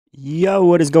Yo,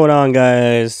 what is going on,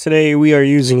 guys? Today we are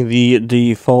using the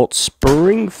default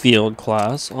Springfield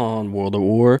class on World at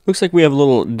War. Looks like we have a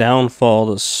little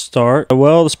downfall to start.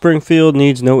 Well, the Springfield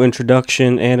needs no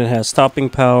introduction and it has stopping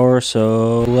power,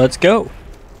 so let's go.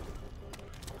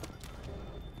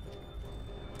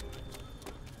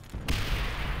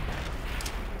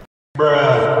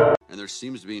 Bruh. And there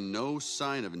seems to be no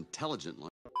sign of intelligent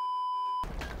life.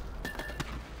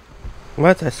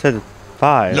 What? I said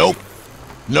 5. Nope.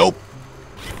 Nope.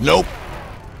 Nope.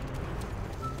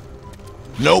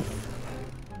 Nope.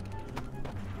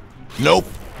 Nope.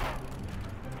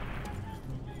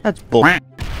 That's bull.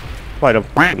 Why don't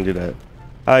f***ing do that?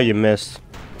 Oh, you missed.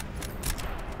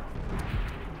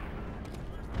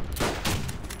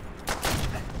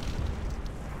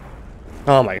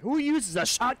 Oh my. Who uses a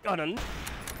shotgun?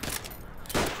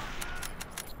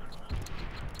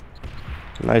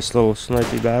 Nice little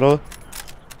snipey battle.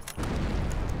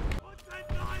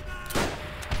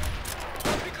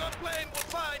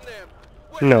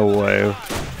 No way.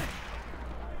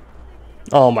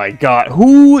 Oh my god.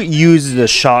 Who uses a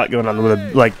shotgun on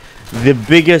the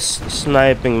biggest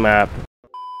sniping map?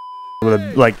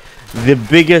 The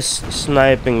biggest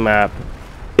sniping map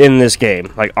in this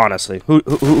game. Like, honestly.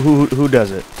 Who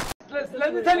does it?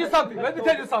 Let me tell you something. Let me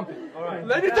tell you something. All right.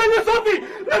 Let me tell you something.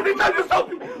 Let me tell you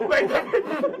something. Wait.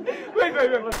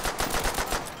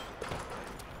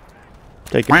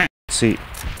 Take a seat.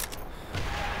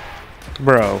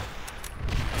 Bro.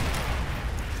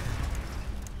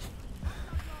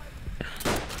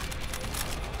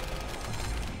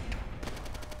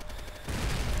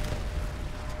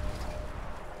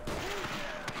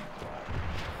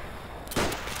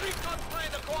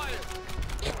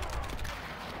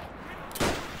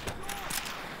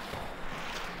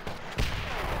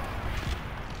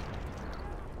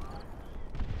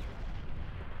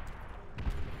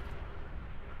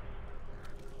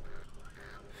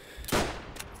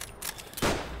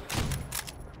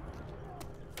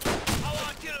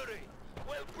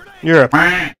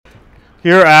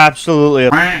 You're absolutely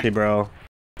a bro.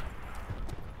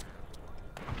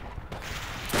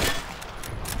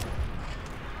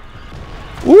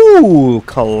 Ooh,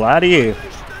 Kaladi.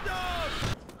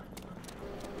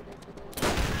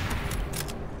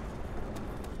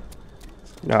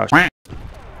 No.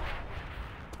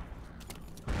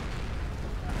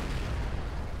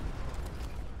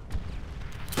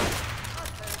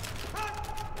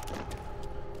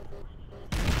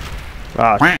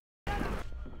 Ah.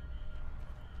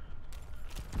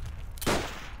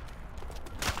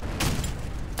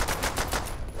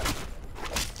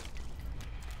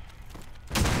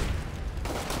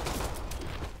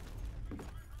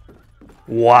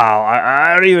 Wow,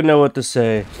 I don't even know what to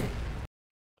say.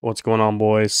 What's going on,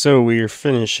 boys? So we are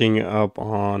finishing up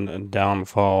on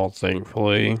Downfall,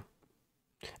 thankfully,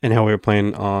 and how we were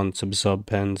playing on some sub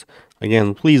pens.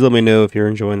 Again, please let me know if you're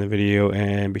enjoying the video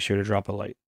and be sure to drop a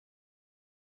like.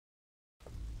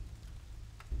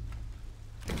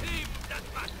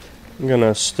 I'm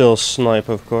gonna still snipe,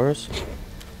 of course.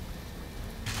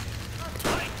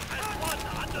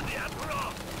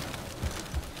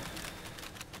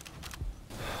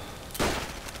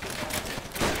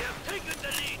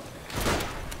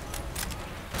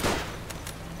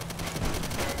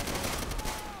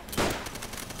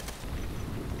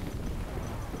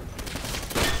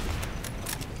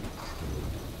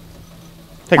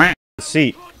 Take a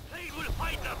seat.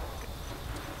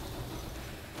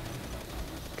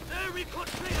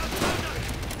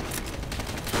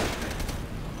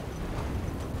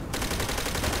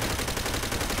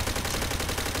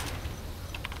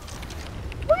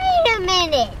 Wait a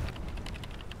minute.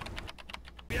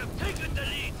 We have taken the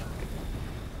lead.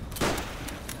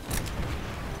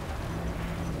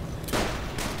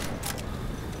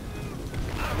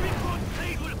 Our recon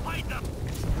fleet will fight them.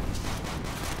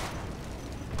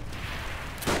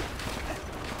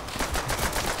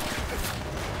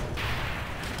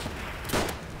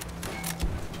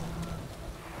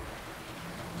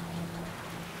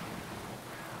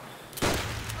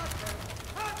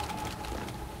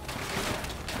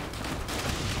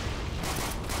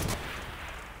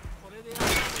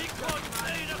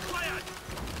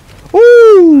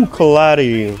 Woo,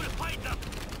 Kaladi.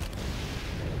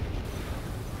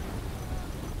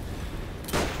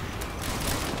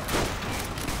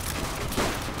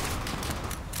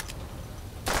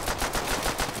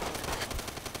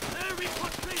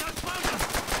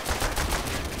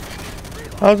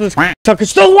 How's this sucker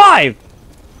still alive?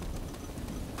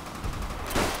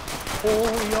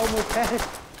 Oh, you almost had it.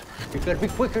 You gotta be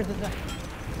quicker than that.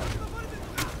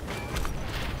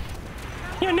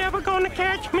 You're never gonna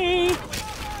catch me.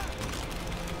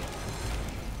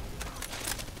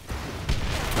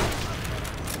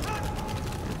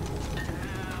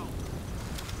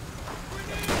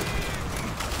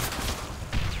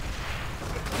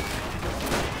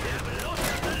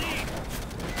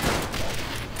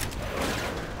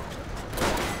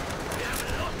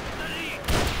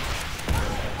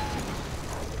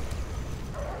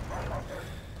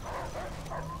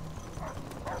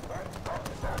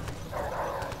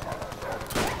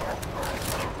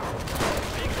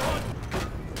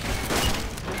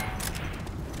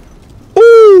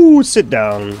 Ooh, sit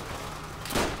down.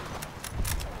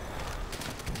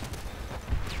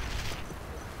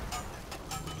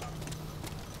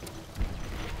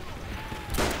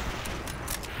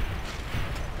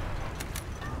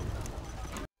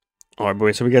 Alright,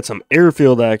 boys, so we got some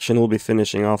airfield action. We'll be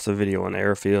finishing off the video on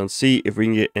airfield and see if we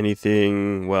can get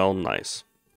anything, well, nice.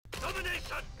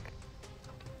 Domination!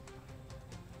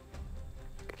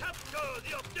 Capture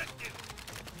the objective!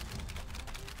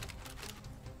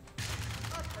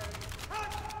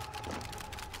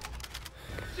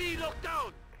 C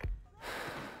lockdown!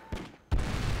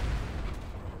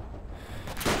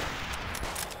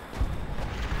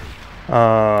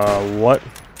 What?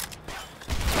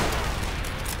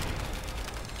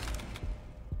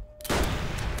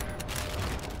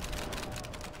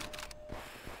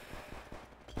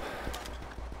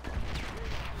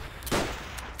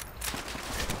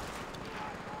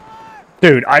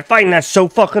 Dude, I find that so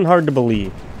fucking hard to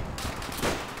believe.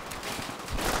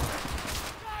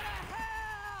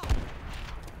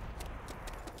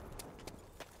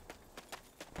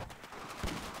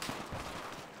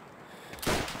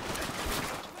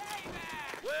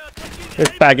 This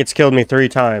faggot's killed me 3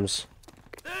 times.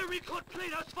 Their recon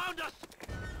plane has found us!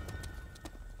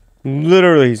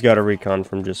 Literally, he's got a recon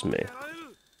from just me.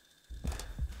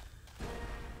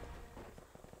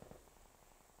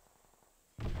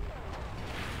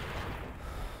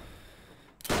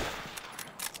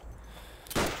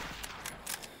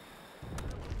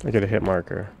 I get a hit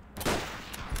marker.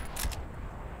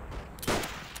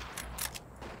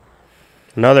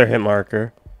 Another hit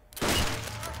marker.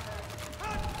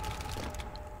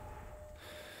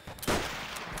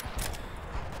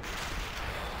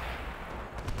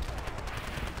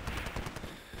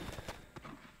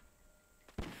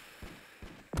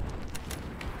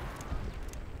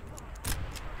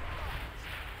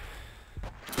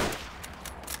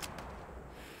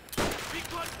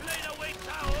 Recon plane awaits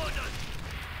our orders!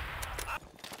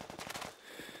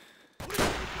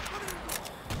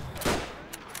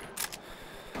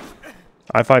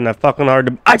 I find that fucking hard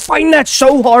to... I find that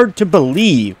so hard to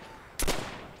believe.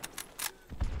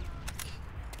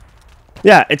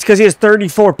 Yeah, it's because he has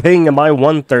 34 ping and my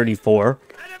 134.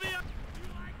 Enemy!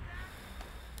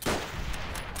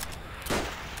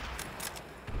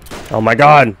 Oh my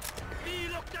god. B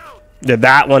lockdown! Yeah,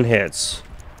 that one hits.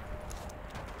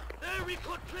 Their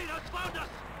recon plane has found us!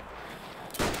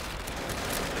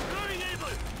 Deploying able!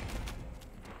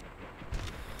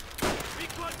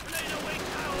 Recon plane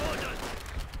awaits our orders!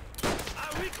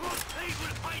 Our recon plane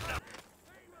will fight them!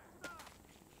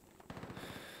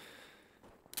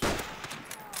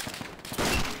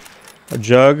 A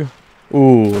jug.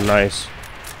 Ooh, nice.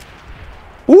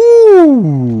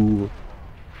 Ooh.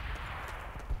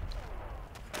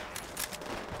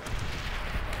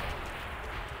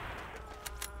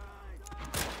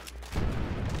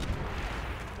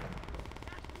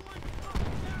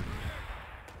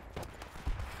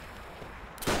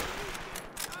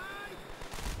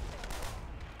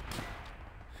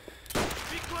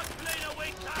 Recon plane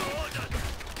awaits our orders!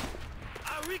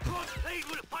 Our recon plane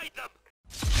will fight them!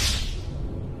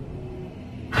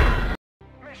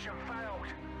 Mission failed.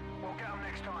 We'll get them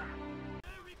next time.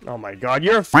 Oh my god,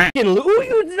 you're a fucking ooh,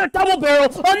 you did a double barrel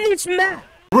on this map.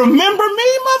 Remember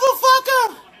me,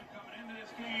 motherfucker?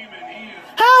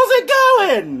 How's it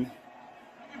going?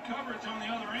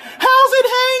 How's it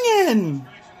hanging?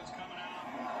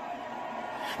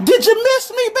 Did you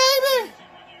miss me, baby?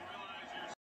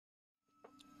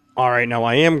 Alright, now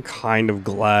I am kind of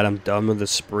glad I'm done with the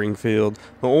Springfield.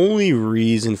 The only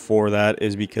reason for that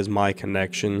is because my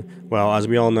connection, well, as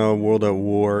we all know, World at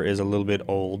War is a little bit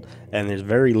old, and there's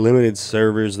very limited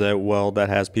servers that, well, that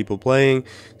has people playing,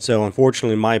 so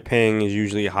unfortunately my ping is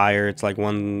usually higher. It's like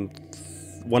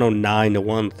 109 to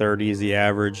 130 is the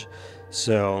average,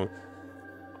 so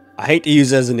I hate to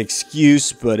use it as an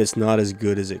excuse, but it's not as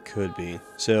good as it could be.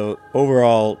 So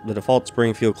overall, the default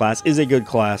Springfield class is a good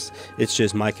class. It's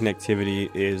just my connectivity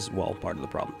is, well, part of the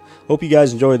problem. Hope you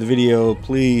guys enjoyed the video.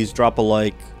 Please drop a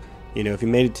like. You know, if you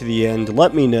made it to the end,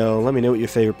 let me know. Let me know what your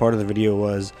favorite part of the video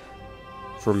was.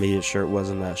 For me, it sure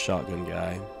wasn't that shotgun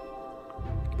guy.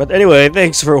 But anyway,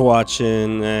 thanks for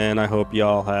watching, and I hope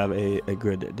y'all have a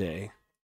good day.